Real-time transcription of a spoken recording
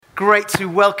great to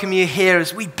welcome you here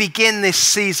as we begin this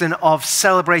season of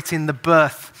celebrating the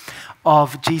birth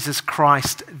of Jesus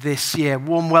Christ this year.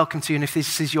 Warm welcome to you, and if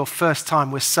this is your first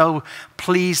time, we're so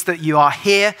pleased that you are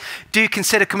here. Do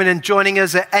consider coming and joining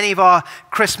us at any of our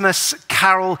Christmas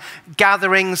carol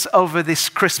gatherings over this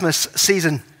Christmas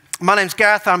season. My name's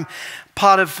Gareth. I'm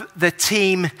part of the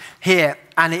team here,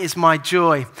 and it is my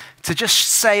joy to just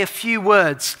say a few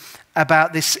words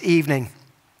about this evening.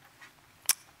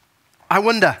 I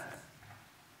wonder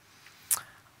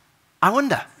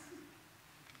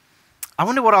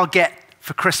what I'll get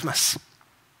for Christmas.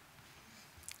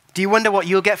 Do you wonder what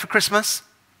you'll get for Christmas?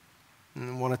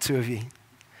 One or two of you.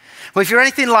 Well, if you're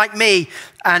anything like me,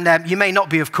 and you may not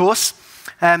be, of course,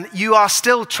 you are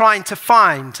still trying to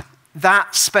find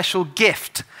that special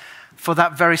gift for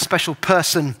that very special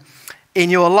person in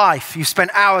your life. You've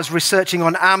spent hours researching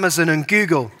on Amazon and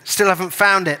Google, still haven't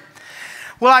found it.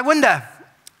 Well, I wonder,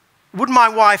 would my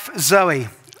wife Zoe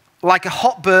like a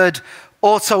hot bird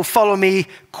auto follow me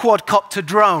quadcopter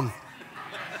drone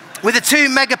with a 2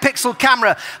 megapixel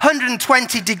camera,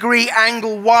 120 degree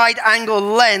angle, wide angle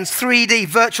lens, 3D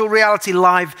virtual reality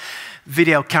live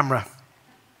video camera?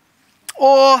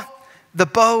 Or the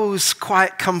Bose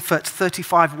Quiet Comfort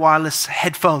 35 wireless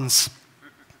headphones,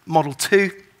 Model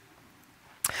 2?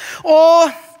 Or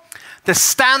the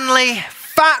Stanley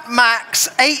Fat Max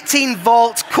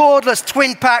 18-volt cordless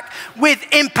twin pack with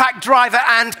impact driver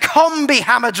and combi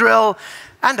hammer drill,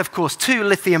 and of course 2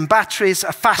 lithium batteries,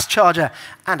 a fast charger,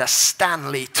 and a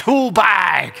Stanley tool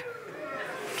bag.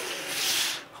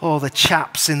 All the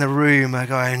chaps in the room are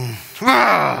going,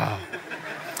 "Argh."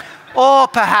 Or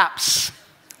perhaps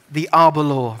the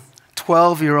Arbor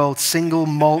 12-year-old single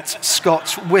malt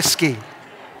Scotch whiskey.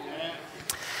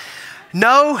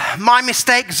 No, my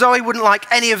mistake. Zoe wouldn't like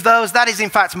any of those. That is, in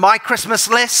fact, my Christmas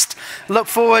list. Look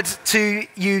forward to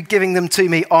you giving them to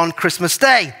me on Christmas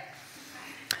Day.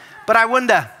 But I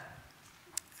wonder,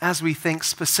 as we think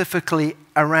specifically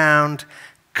around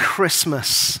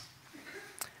Christmas,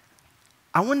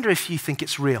 I wonder if you think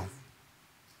it's real.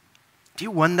 Do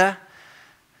you wonder,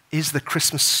 is the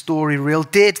Christmas story real?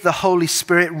 Did the Holy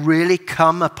Spirit really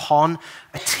come upon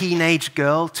a teenage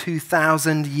girl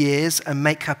 2,000 years and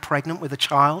make her pregnant with a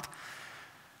child?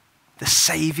 The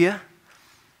Savior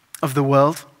of the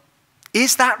world?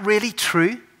 Is that really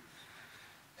true?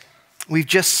 We've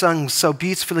just sung so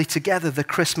beautifully together the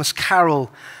Christmas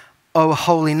carol, O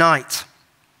Holy Night.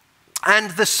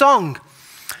 And the song,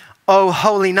 O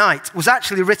Holy Night, was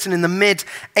actually written in the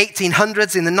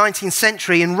mid-1800s, in the 19th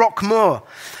century, in Roquemaure,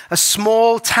 a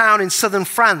small town in southern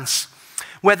France,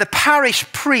 where the parish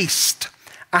priest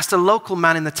asked a local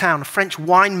man in the town, a French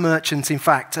wine merchant, in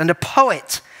fact, and a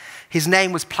poet. His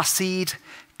name was Placide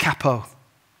Cappeau.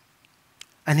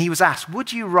 And he was asked,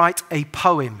 would you write a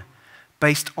poem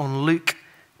based on Luke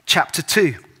chapter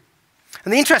 2?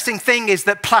 And the interesting thing is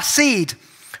that Placide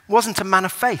wasn't a man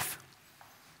of faith.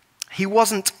 He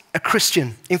wasn't a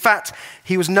Christian. In fact,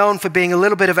 he was known for being a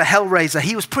little bit of a hellraiser.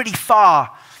 He was pretty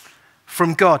far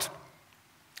from God.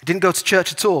 He didn't go to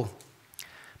church at all.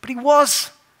 But he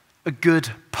was a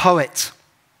good poet.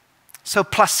 So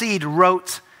Placide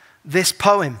wrote this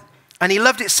poem. And he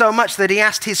loved it so much that he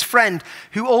asked his friend,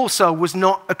 who also was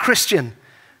not a Christian,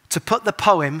 to put the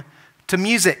poem to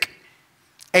music,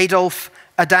 Adolphe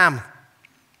Adam.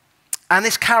 And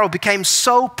this carol became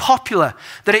so popular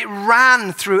that it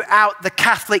ran throughout the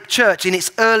Catholic Church in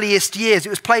its earliest years. It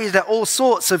was played at all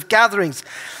sorts of gatherings.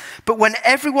 But when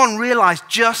everyone realized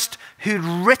just who'd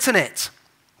written it,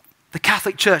 the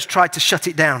Catholic Church tried to shut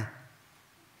it down.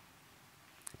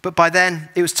 But by then,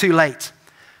 it was too late.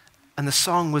 And the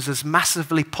song was as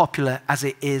massively popular as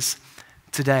it is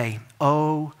today.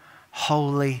 O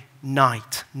Holy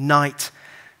Night, Night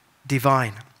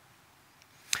Divine.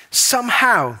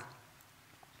 Somehow,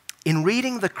 in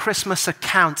reading the Christmas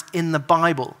account in the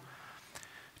Bible,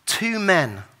 2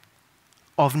 men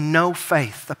of no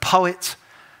faith, a poet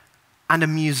and a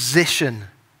musician,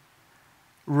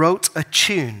 wrote a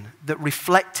tune that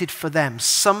reflected for them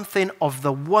something of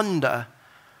the wonder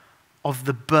of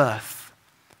the birth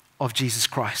of Jesus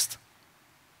Christ.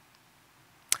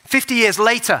 50 years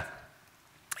later,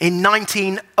 in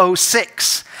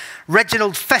 1906,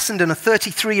 Reginald Fessenden, a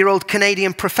 33-year-old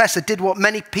Canadian professor, did what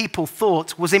many people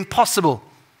thought was impossible.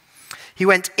 He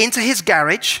went into his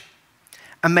garage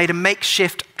and made a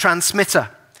makeshift transmitter.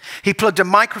 He plugged a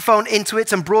microphone into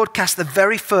it and broadcast the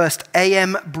very first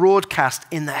AM broadcast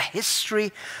in the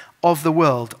history of the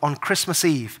world on Christmas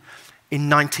Eve in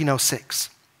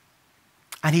 1906.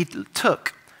 And he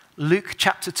took Luke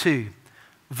chapter 2,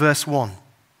 verse 1,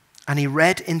 and he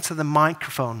read into the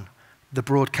microphone the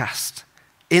broadcast.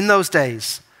 In those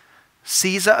days,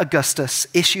 Caesar Augustus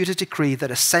issued a decree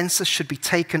that a census should be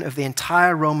taken of the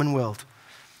entire Roman world.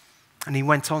 And he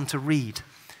went on to read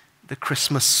the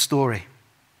Christmas story.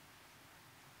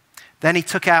 Then he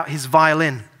took out his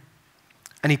violin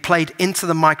and he played into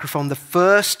the microphone the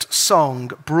first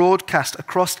song broadcast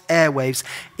across airwaves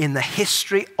in the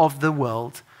history of the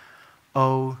world,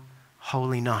 O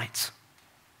Holy Night.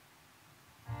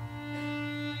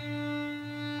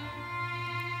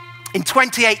 In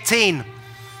 2018,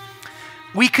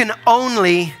 we can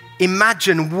only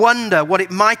imagine, wonder what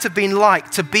it might have been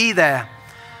like to be there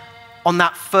on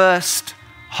that first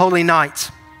Holy Night.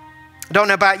 I don't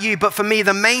know about you, but for me,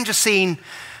 the manger scene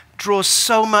draws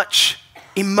so much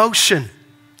emotion.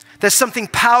 There's something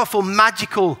powerful,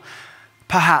 magical,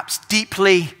 perhaps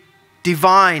deeply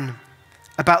divine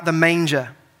about the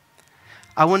manger.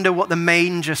 I wonder what the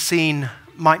manger scene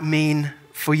might mean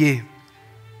for you.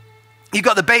 You've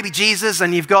got the baby Jesus,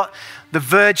 and you've got the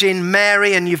Virgin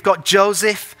Mary, and you've got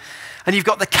Joseph, and you've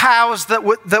got the cows that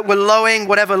were lowing.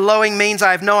 Whatever lowing means,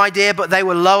 I have no idea, but they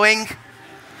were lowing.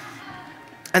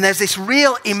 And there's this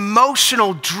real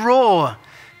emotional draw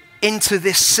into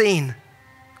this scene.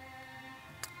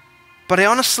 But I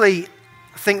honestly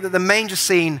think that the manger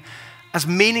scene, as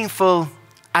meaningful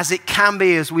as it can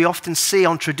be, as we often see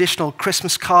on traditional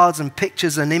Christmas cards and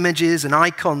pictures and images and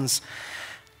icons,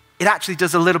 it actually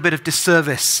does a little bit of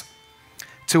disservice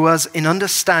to us in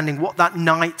understanding what that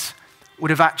night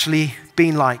would have actually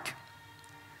been like.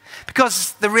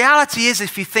 Because the reality is,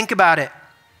 if you think about it,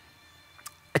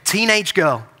 a teenage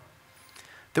girl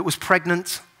that was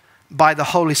pregnant by the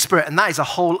Holy Spirit, and that is a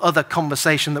whole other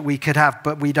conversation that we could have,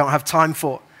 but we don't have time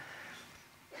for.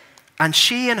 And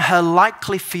she and her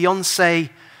likely fiancé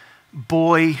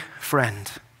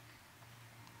boyfriend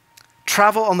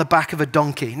travel on the back of a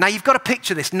donkey. Now you've got to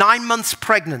picture this, 9 months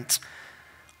pregnant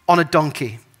on a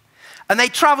donkey. And they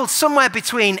traveled somewhere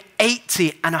between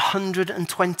 80 and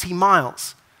 120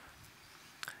 miles.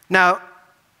 Now,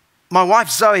 my wife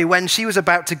Zoe, when she was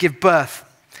about to give birth,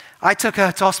 I took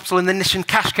her to hospital in the Nishan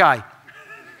Qashqai.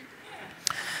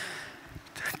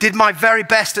 Did my very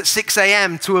best at 6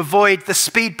 a.m. to avoid the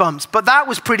speed bumps, but that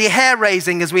was pretty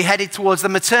hair-raising as we headed towards the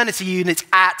maternity unit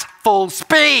at full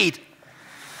speed.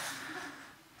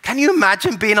 Can you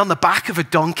imagine being on the back of a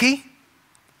donkey?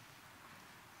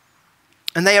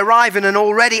 And they arrive in an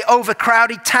already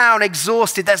overcrowded town,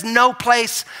 exhausted. There's no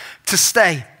place to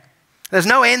stay. There's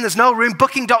no inn, there's no room.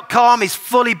 Booking.com is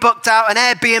fully booked out. An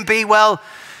Airbnb, well,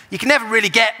 you can never really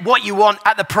get what you want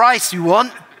at the price you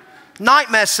want.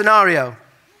 Nightmare scenario.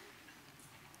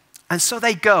 And so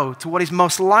they go to what is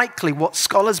most likely what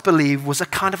scholars believe was a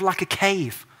kind of like a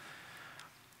cave.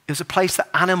 It was a place that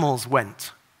animals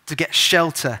went to get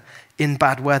shelter in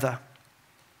bad weather.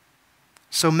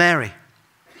 So Mary,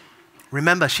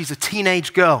 remember, she's a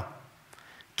teenage girl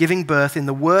giving birth in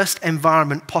the worst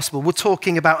environment possible. We're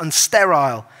talking about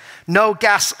unsterile, no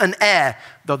gas and air,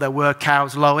 though there were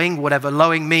cows lowing, whatever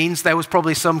lowing means. There was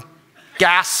probably some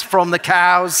gas from the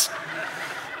cows.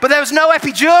 But there was no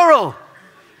epidural.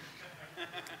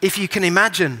 If you can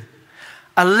imagine,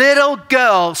 a little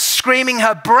girl screaming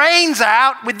her brains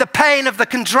out with the pain of the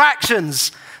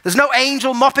contractions. There's no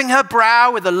angel mopping her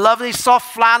brow with a lovely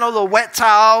soft flannel or wet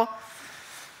towel.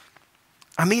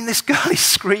 I mean, this girl is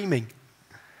screaming.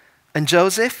 And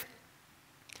Joseph,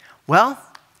 well,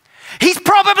 he's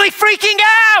probably freaking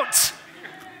out.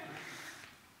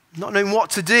 Not knowing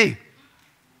what to do.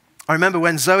 I remember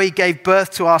when Zoe gave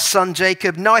birth to our son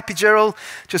Jacob, no epidural,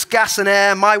 just gas and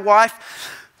air. My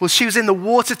wife, well, she was in the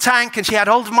water tank and she had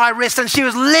hold of my wrist and she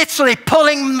was literally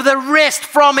pulling the wrist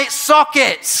from its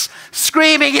sockets,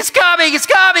 screaming, it's coming, it's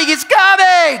coming, it's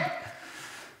coming.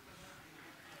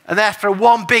 And after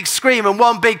one big scream and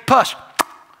one big push,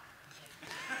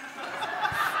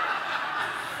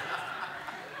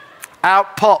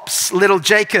 out pops little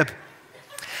Jacob.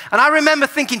 And I remember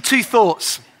thinking two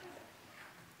thoughts.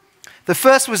 The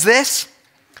first was this.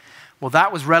 Well,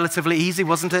 that was relatively easy,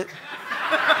 wasn't it?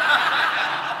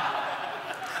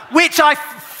 Which I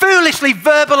foolishly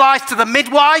verbalized to the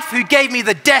midwife who gave me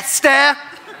the death stare.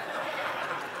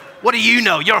 What do you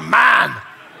know? You're a man.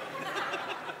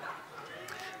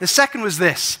 The second was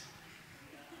this.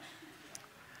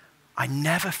 I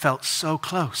never felt so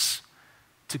close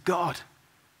to God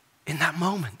in that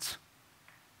moment,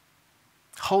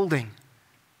 holding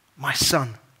my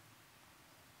son.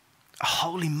 A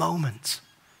holy moment.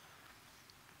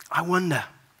 I wonder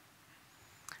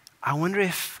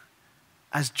if,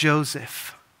 as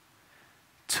Joseph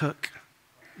took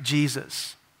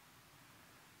Jesus,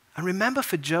 and remember,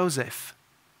 for Joseph,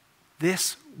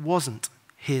 this wasn't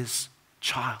his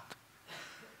child.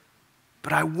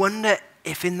 But I wonder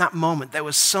if in that moment there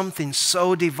was something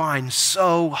so divine,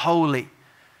 so holy,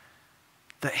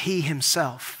 that he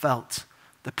himself felt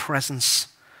the presence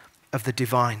of the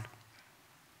divine.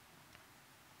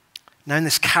 Now in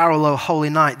this carol, O Holy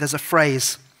Night, there's a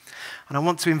phrase, and I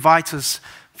want to invite us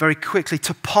very quickly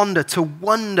to ponder, to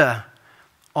wonder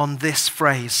on this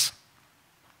phrase.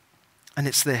 And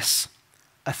it's this: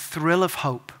 a thrill of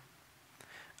hope.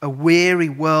 A weary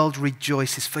world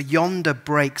rejoices, for yonder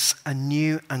breaks a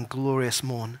new and glorious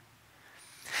morn.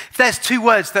 If there's two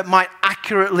words that might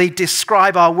accurately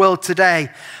describe our world today,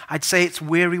 I'd say it's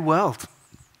weary world.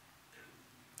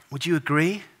 Would you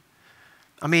agree?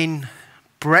 I mean,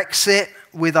 Brexit,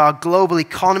 with our global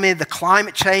economy, the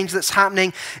climate change that's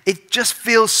happening, it just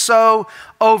feels so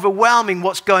overwhelming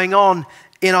what's going on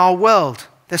in our world.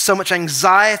 There's so much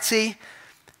anxiety,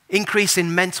 increase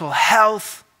in mental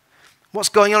health, what's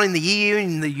going on in the EU,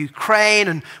 in the Ukraine,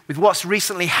 and with what's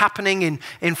recently happening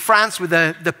in France with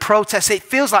the protests. It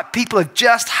feels like people have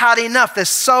just had enough. There's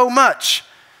so much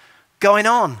going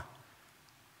on.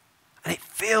 And it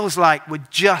feels like we're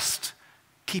just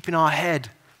keeping our head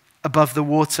above the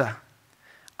water.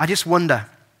 I just wonder,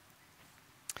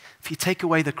 if you take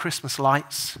away the Christmas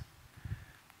lights,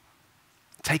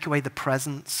 take away the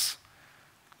presents,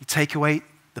 you take away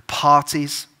the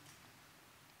parties,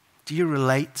 do you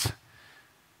relate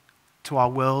to our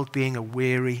world being a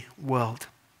weary world?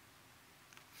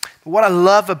 But what I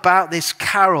love about this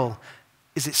carol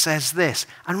is it says this,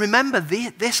 and remember,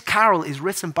 this carol is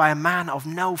written by a man of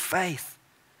no faith.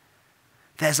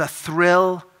 There's a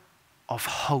thrill of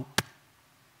hope.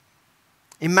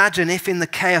 Imagine if in the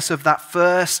chaos of that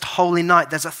first holy night,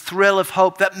 there's a thrill of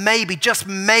hope that maybe, just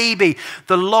maybe,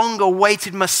 the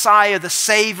long-awaited Messiah, the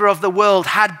Savior of the world,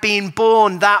 had been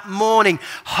born that morning.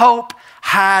 Hope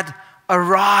had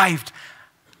arrived.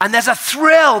 And there's a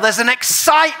thrill, there's an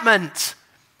excitement.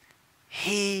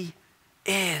 He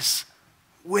is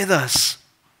with us.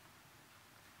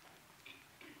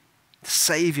 The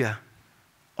Savior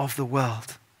of the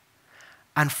world.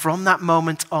 And from that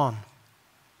moment on,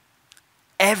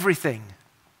 everything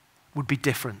would be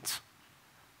different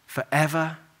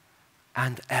forever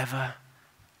and ever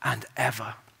and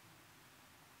ever.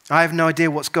 I have no idea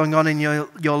what's going on in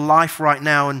your life right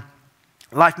now, and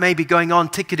life may be going on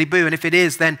tickety-boo, and if it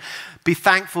is, then be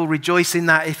thankful, rejoice in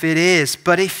that if it is.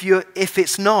 But if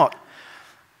it's not,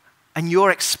 and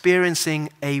you're experiencing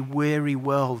a weary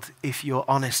world, if you're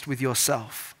honest with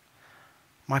yourself,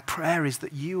 my prayer is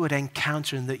that you would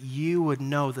encounter and that you would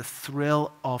know the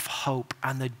thrill of hope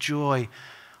and the joy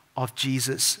of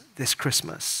Jesus this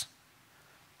Christmas.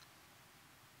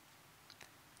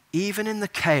 Even in the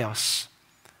chaos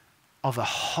of a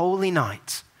holy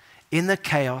night, in the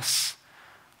chaos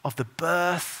of the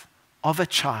birth of a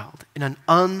child, in an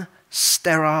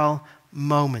unsterile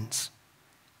moment,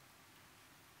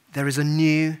 there is a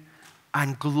new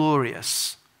and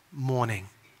glorious morning.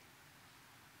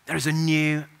 There is a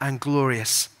new and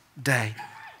glorious day.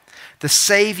 The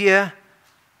Savior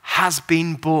has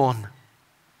been born.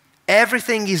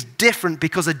 Everything is different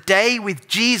because a day with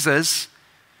Jesus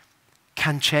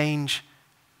can change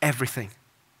everything.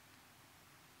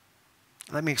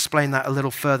 Let me explain that a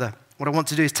little further. What I want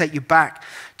to do is take you back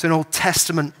to an Old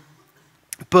Testament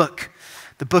book,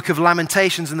 the book of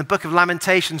Lamentations. And the book of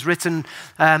Lamentations written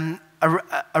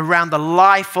around the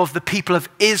life of the people of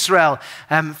Israel,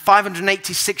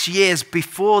 586 years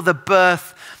before the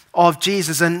birth of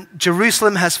Jesus. And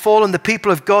Jerusalem has fallen. The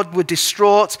people of God were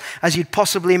distraught, as you'd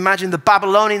possibly imagine. The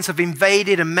Babylonians have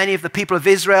invaded, and many of the people of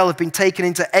Israel have been taken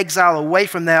into exile away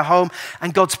from their home.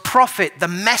 And God's prophet, the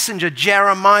messenger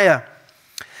Jeremiah,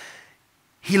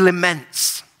 he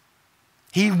laments,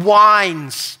 he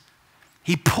whines,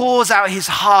 he pours out his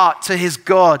heart to his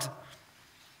God.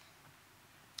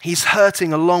 He's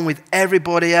hurting along with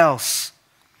everybody else.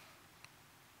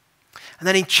 And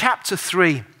then in chapter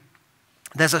 3,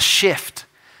 there's a shift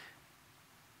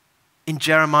in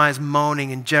Jeremiah's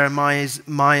moaning and Jeremiah's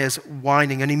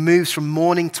whining, and he moves from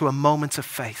mourning to a moment of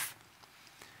faith.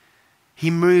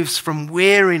 He moves from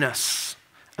weariness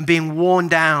and being worn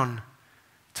down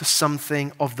to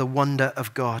something of the wonder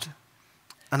of God.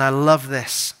 And I love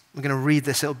this. We're going to read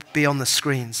this. It'll be on the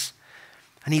screens.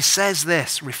 And he says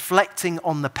this, reflecting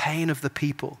on the pain of the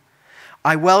people.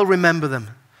 I well remember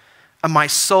them, and my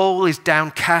soul is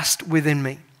downcast within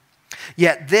me.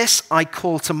 Yet this I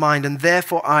call to mind, and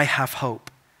therefore I have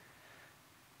hope.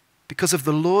 Because of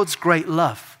the Lord's great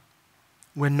love,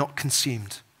 we're not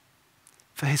consumed,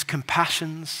 for his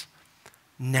compassions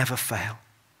never fail.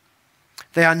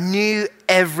 They are new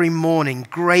every morning.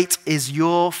 Great is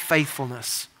your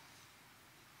faithfulness.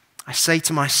 I say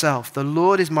to myself, the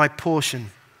Lord is my portion.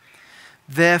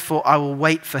 therefore I will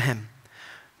wait for him.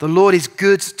 The Lord is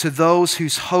good to those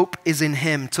whose hope is in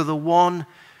him, to the one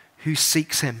who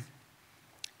seeks him.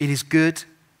 It is good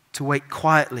to wait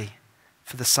quietly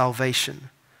for the salvation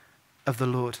of the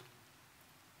Lord.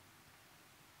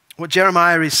 What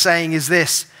Jeremiah is saying is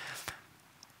this: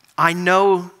 I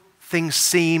know things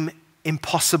seem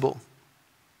impossible.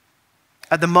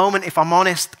 At the moment, if I'm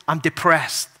honest, I'm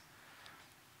depressed.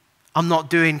 I'm not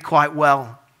doing quite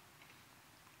well.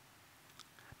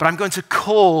 But I'm going to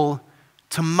call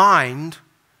to mind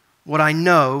what I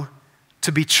know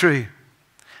to be true.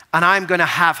 And I'm going to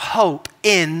have hope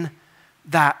in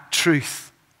that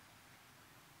truth.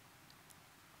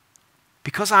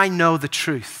 Because I know the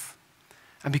truth,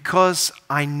 and because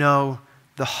I know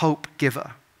the hope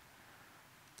giver,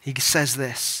 he says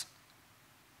this: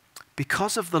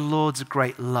 because of the Lord's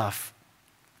great love,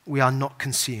 we are not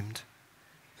consumed,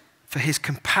 for his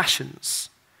compassions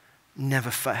never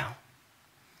fail.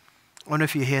 I wonder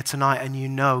if you're here tonight and you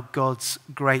know God's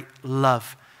great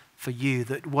love for you,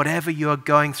 that whatever you are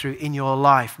going through in your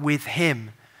life, with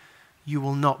him, you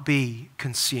will not be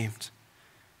consumed,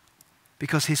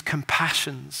 because his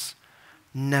compassions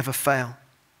never fail.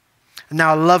 And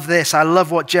now I love this. I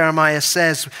love what Jeremiah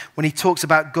says when he talks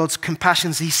about God's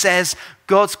compassions. He says,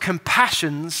 God's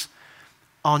compassions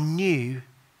are new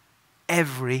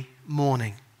every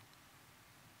morning.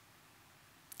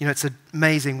 You know, it's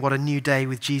amazing what a new day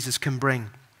with Jesus can bring.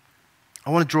 I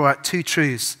want to draw out two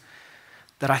truths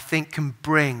that I think can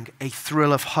bring a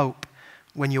thrill of hope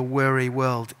when your weary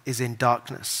world is in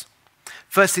darkness.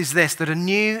 First is this, that a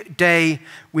new day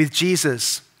with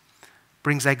Jesus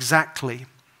brings exactly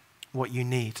what you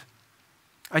need.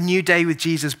 A new day with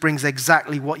Jesus brings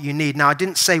exactly what you need. Now, I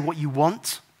didn't say what you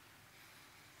want,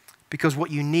 because what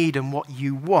you need and what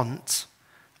you want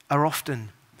are often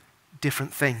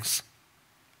different things.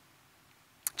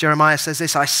 Jeremiah says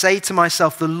this: I say to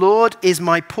myself, the Lord is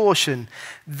my portion,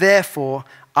 therefore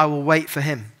I will wait for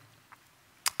him.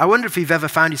 I wonder if you've ever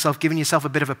found yourself giving yourself a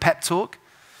bit of a pep talk.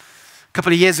 A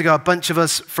couple of years ago, a bunch of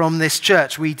us from this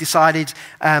church, we decided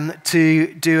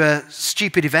to do a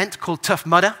stupid event called Tough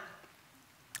Mudder.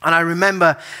 And I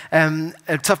remember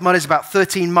Tough Mudder is about a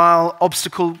 13-mile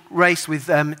obstacle race with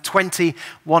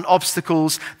 21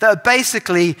 obstacles that are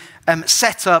basically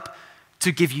set up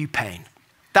to give you pain.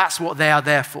 That's what they are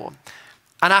there for.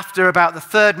 And after about the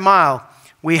third mile,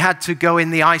 we had to go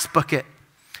in the ice bucket.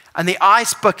 And the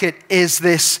ice bucket is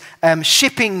this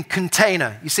shipping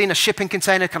container. You've seen a shipping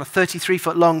container, kind of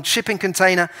 33-foot long shipping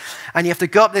container. And you have to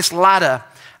go up this ladder.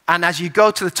 And as you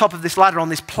go to the top of this ladder on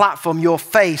this platform, you're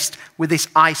faced with this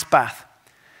ice bath.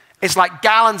 It's like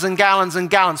gallons and gallons and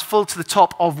gallons full to the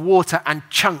top of water and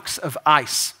chunks of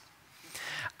ice.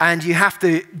 And you have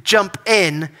to jump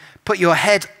in, put your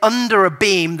head under a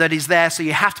beam that is there, so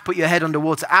you have to put your head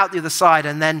underwater out the other side,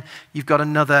 and then you've got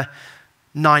another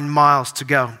 9 miles to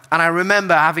go. And I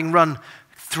remember having run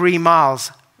 3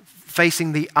 miles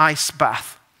facing the ice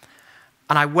bath,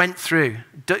 and I went through,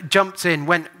 jumped in,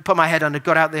 put my head under,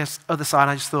 got out the other side,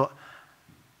 and I just thought,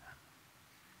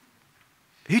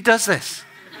 who does this?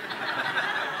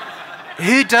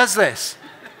 Who does this?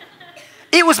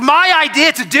 It was my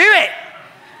idea to do it.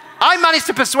 I managed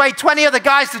to persuade 20 other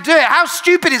guys to do it. How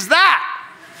stupid is that?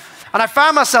 And I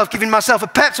found myself giving myself a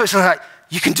pep talk. It's like,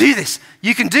 you can do this.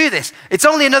 You can do this. It's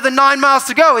only another 9 miles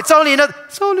to go. It's only another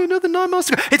 9 miles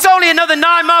to go. It's only another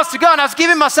 9 miles to go. And I was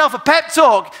giving myself a pep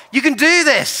talk. You can do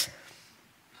this.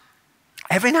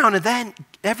 Every now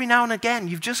and again,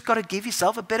 you've just got to give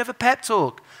yourself a bit of a pep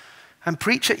talk and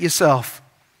preach at yourself.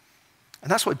 And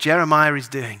that's what Jeremiah is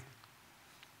doing.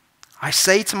 I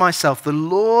say to myself, the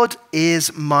Lord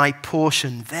is my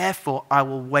portion, therefore I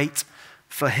will wait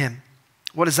for him.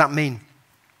 What does that mean?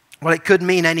 Well, it could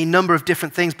mean any number of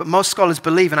different things, but most scholars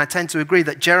believe, and I tend to agree,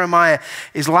 that Jeremiah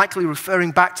is likely referring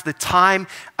back to the time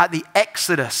at the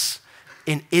Exodus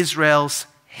in Israel's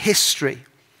history,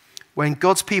 when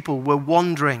God's people were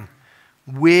wandering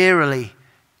wearily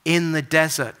in the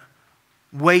desert,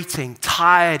 waiting,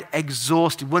 tired,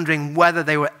 exhausted, wondering whether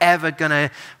they were ever going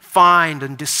to find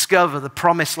and discover the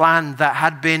promised land that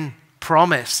had been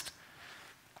promised.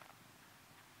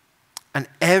 And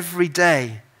every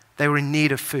day they were in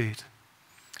need of food.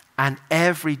 And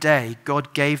every day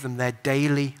God gave them their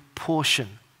daily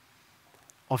portion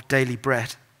of daily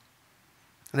bread.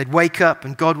 And they'd wake up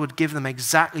and God would give them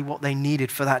exactly what they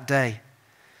needed for that day.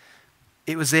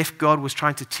 It was as if God was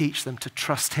trying to teach them to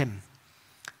trust him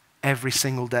every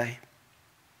single day.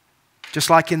 Just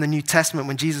like in the New Testament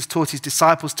when Jesus taught his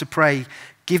disciples to pray,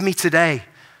 give me today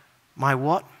my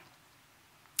what?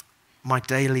 My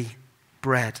daily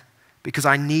bread. Because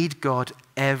I need God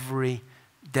every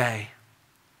day.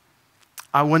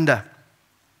 I wonder,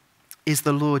 is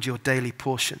the Lord your daily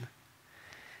portion?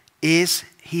 Is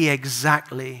he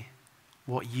exactly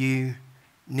what you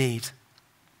need?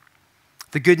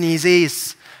 The good news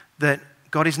is that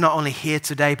God is not only here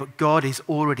today, but God is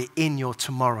already in your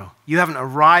tomorrow. You haven't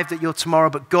arrived at your tomorrow,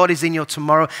 but God is in your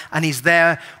tomorrow, and he's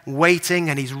there waiting,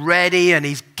 and he's ready, and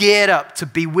he's geared up to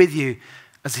be with you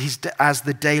as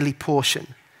the daily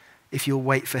portion if you'll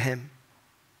wait for him.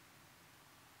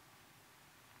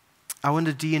 I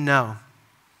wonder, do you know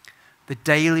the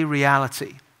daily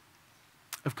reality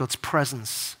of God's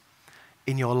presence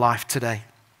in your life today?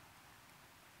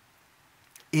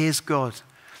 Is God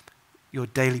your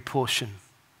daily portion?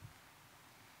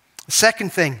 The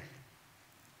second thing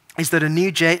is that a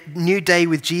new day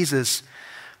with Jesus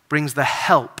brings the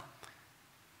help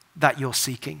that you're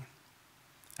seeking.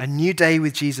 A new day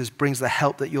with Jesus brings the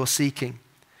help that you're seeking.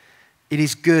 It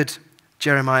is good,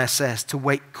 Jeremiah says, to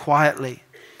wait quietly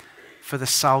for the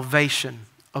salvation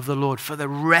of the Lord, for the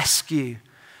rescue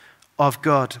of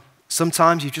God.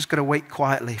 Sometimes you've just got to wait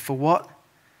quietly. For what?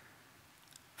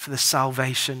 For the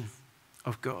salvation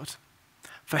of God.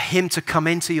 For him to come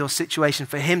into your situation,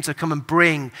 for him to come and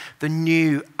bring the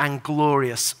new and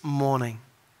glorious morning.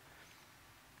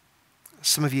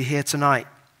 Some of you here tonight,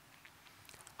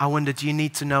 I wonder, do you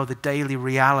need to know the daily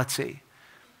reality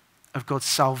of God's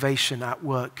salvation at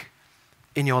work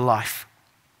in your life?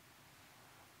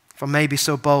 If I may be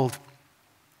so bold,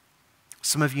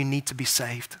 some of you need to be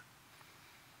saved.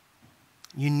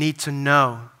 You need to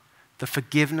know the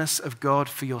forgiveness of God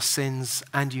for your sins,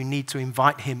 and you need to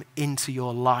invite him into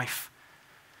your life,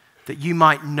 that you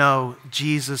might know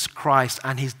Jesus Christ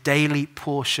and his daily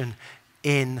portion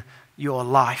in your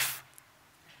life.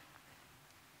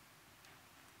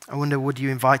 I wonder, would you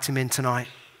invite him in tonight?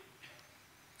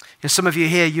 Some of you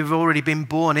here, you've already been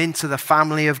born into the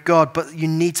family of God, but you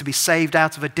need to be saved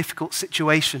out of a difficult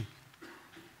situation.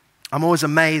 I'm always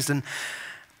amazed, and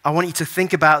I want you to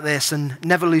think about this and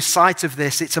never lose sight of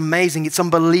this. It's amazing, it's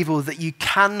unbelievable that you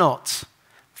cannot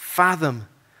fathom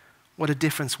what a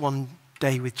difference one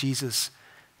day with Jesus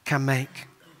can make.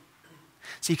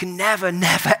 So you can never,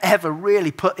 ever really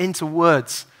put into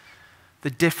words the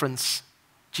difference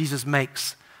Jesus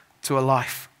makes to a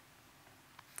life.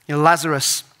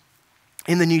 Lazarus,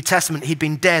 in the New Testament, he'd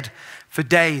been dead for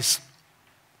days.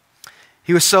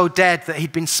 He was so dead that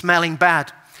he'd been smelling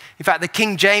bad. In fact, the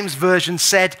King James Version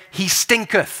said, he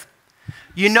stinketh.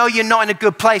 You know you're not in a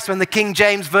good place when the King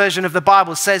James Version of the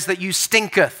Bible says that you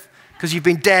stinketh because you've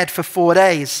been dead for 4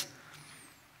 days.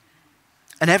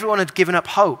 And everyone had given up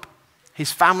hope,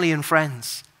 his family and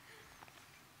friends.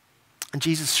 And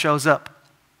Jesus shows up.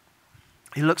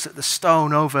 He looks at the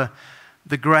stone over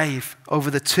the grave,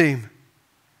 over the tomb.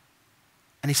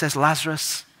 And he says,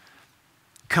 Lazarus,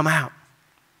 come out.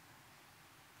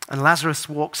 And Lazarus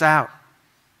walks out.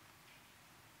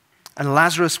 And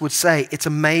Lazarus would say, it's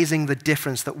amazing the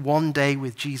difference that one day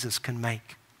with Jesus can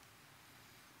make.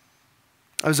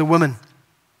 There was a woman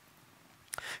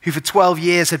who for 12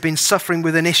 years had been suffering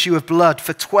with an issue of blood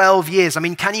for 12 years. I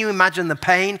mean, can you imagine the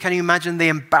pain? Can you imagine the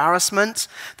embarrassment,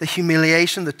 the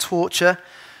humiliation, the torture,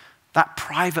 that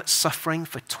private suffering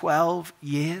for 12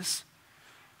 years?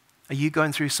 Are you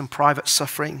going through some private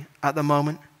suffering at the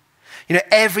moment?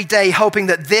 Every day hoping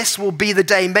that this will be the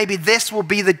day, maybe this will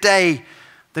be the day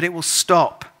that it will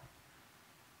stop.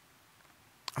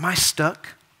 Am I stuck?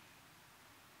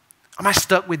 Am I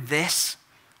stuck with this?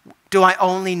 Do I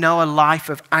only know a life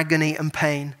of agony and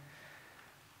pain?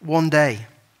 One day,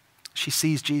 she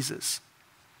sees Jesus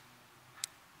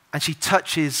and she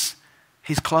touches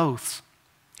his clothes.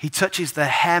 He touches the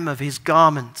hem of his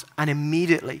garment and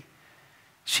immediately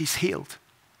she's healed.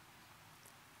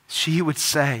 She would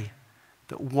say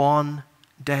that one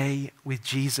day with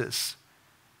Jesus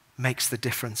makes the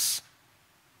difference.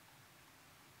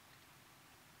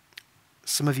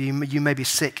 Some of you may be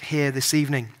sick here this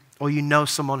evening, or you know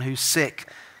someone who's sick.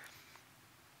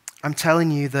 I'm telling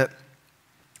you that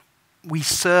we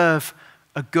serve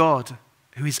a God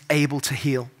who is able to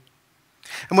heal.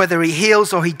 And whether he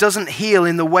heals or he doesn't heal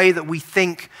in the way that we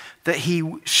think that he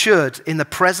should, in the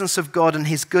presence of God and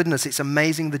his goodness, it's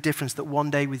amazing the difference that one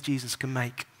day with Jesus can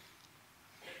make.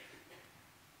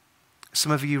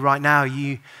 Some of you right now,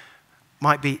 you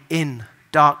might be in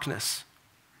darkness.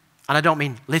 And I don't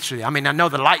mean literally. I mean, I know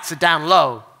the lights are down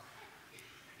low.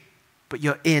 But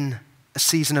you're in a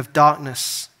season of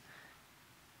darkness.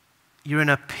 You're in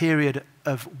a period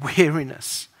of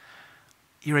weariness.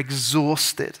 You're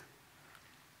exhausted.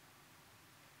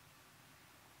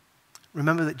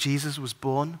 Remember that Jesus was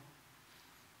born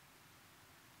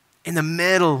in the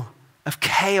middle of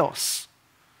chaos,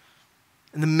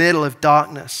 in the middle of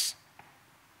darkness.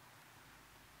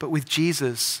 But with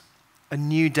Jesus, a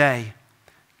new day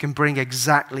can bring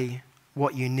exactly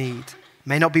what you need. It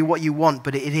may not be what you want,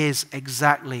 but it is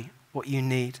exactly what you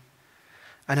need.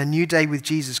 And a new day with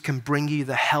Jesus can bring you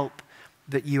the help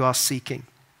that you are seeking.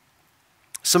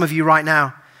 Some of you right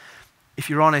now, if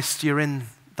you're honest, you're in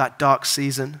that dark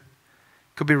season.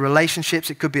 It could be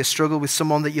relationships, it could be a struggle with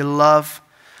someone that you love.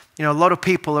 You know, a lot of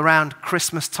people around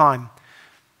Christmas time,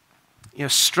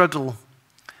 struggle.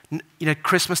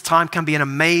 Christmas time can be an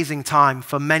amazing time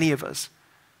for many of us.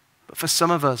 But for some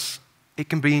of us, it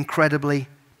can be incredibly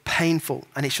painful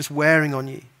and it's just wearing on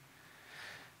you.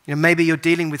 Maybe you're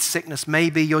dealing with sickness.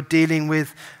 Maybe you're dealing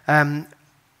with, a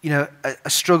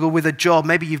struggle with a job.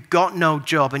 Maybe you've got no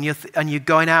job and you're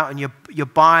going out and you're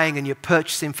buying and you're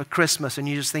purchasing for Christmas and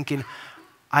you're just thinking,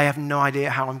 I have no idea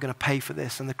how I'm going to pay for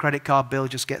this. And the credit card bill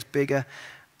just gets bigger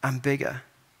and bigger.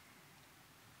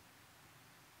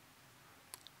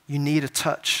 You need a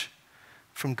touch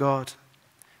from God.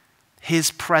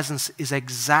 His presence is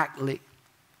exactly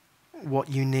what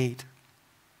you need.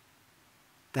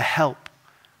 The help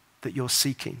that you're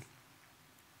seeking.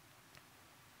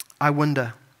 I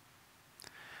wonder,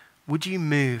 would you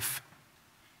move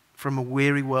from a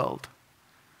weary world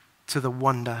to the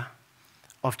wonder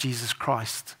of Jesus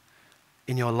Christ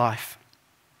in your life?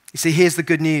 You see, here's the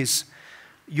good news.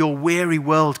 Your weary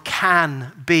world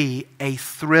can be a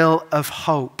thrill of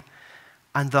hope.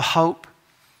 And the hope,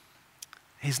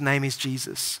 his name is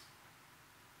Jesus.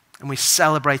 And we're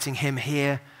celebrating him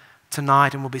here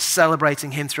tonight, and we'll be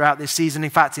celebrating him throughout this season. In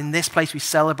fact, in this place, we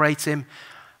celebrate him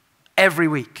every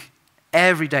week,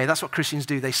 every day. That's what Christians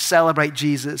do. They celebrate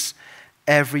Jesus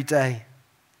every day.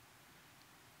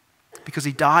 Because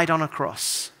he died on a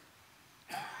cross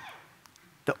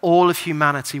that all of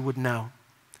humanity would know,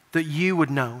 that you would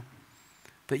know,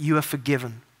 that you are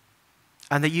forgiven,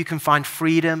 and that you can find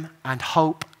freedom and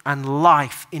hope and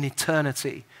life in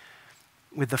eternity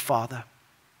with the Father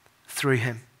through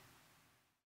him.